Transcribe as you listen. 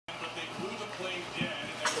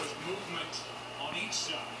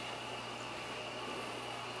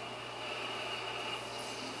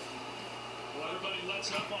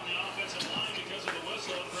lets up on the offensive line because of the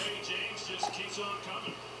whistle. Brady James just keeps on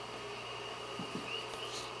coming.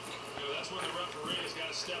 That's when the referee has got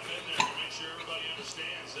to step in there to make sure everybody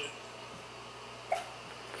understands that.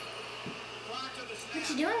 What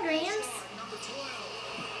you doing, Grams? I'm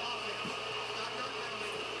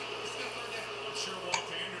sure Walt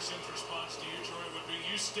Anderson's response to you, Troy, would be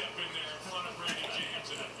you step in there in front of Brady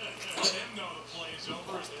James and let him know the play is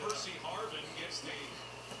over as Percy Harvin gets the.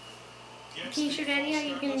 Can you show Daddy how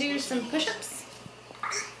you can do some push-ups?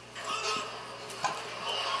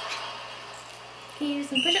 Can you do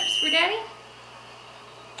some push-ups for Daddy?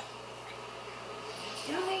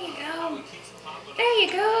 Oh, there you go. There you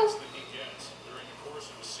go.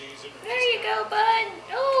 There you go, bud.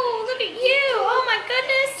 Oh, look at you. Oh, my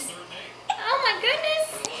goodness. Oh, my goodness.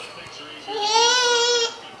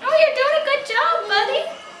 Oh, you're doing a good job, buddy.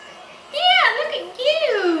 Yeah, look at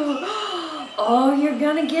you. Oh, you're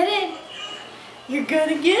going to get it. You're going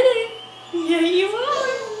to get it. Yeah, you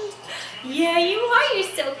are. Yeah, you are. You're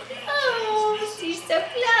so close. You're so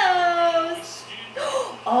close.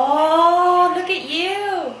 Oh, look at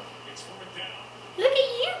you. Look at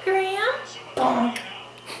you, Graham. Bonk.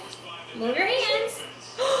 Move your hands.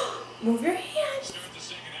 Move your hands.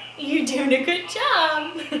 You're doing a good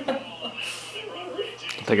job.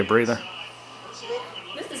 Take a breather.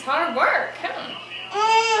 This is hard work, huh?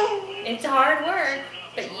 It's hard work,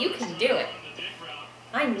 but you can do it.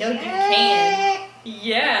 I know you can.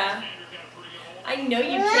 Yeah. I know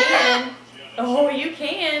you can. Oh, you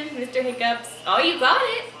can, Mr. Hiccups. Oh, you got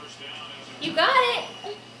it. You got it.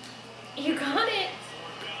 You got it.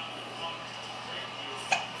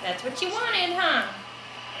 That's what you wanted, huh?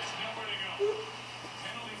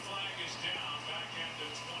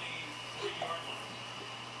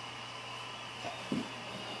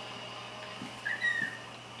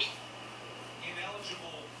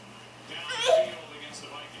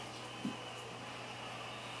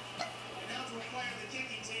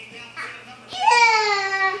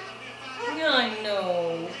 I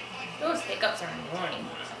know. Those hiccups are annoying.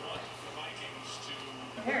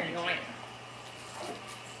 They're annoying.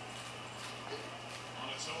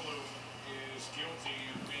 Monticello is guilty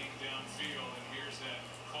of being downfield, and here's that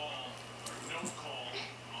call, or no call,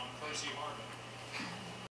 on Percy Harvin.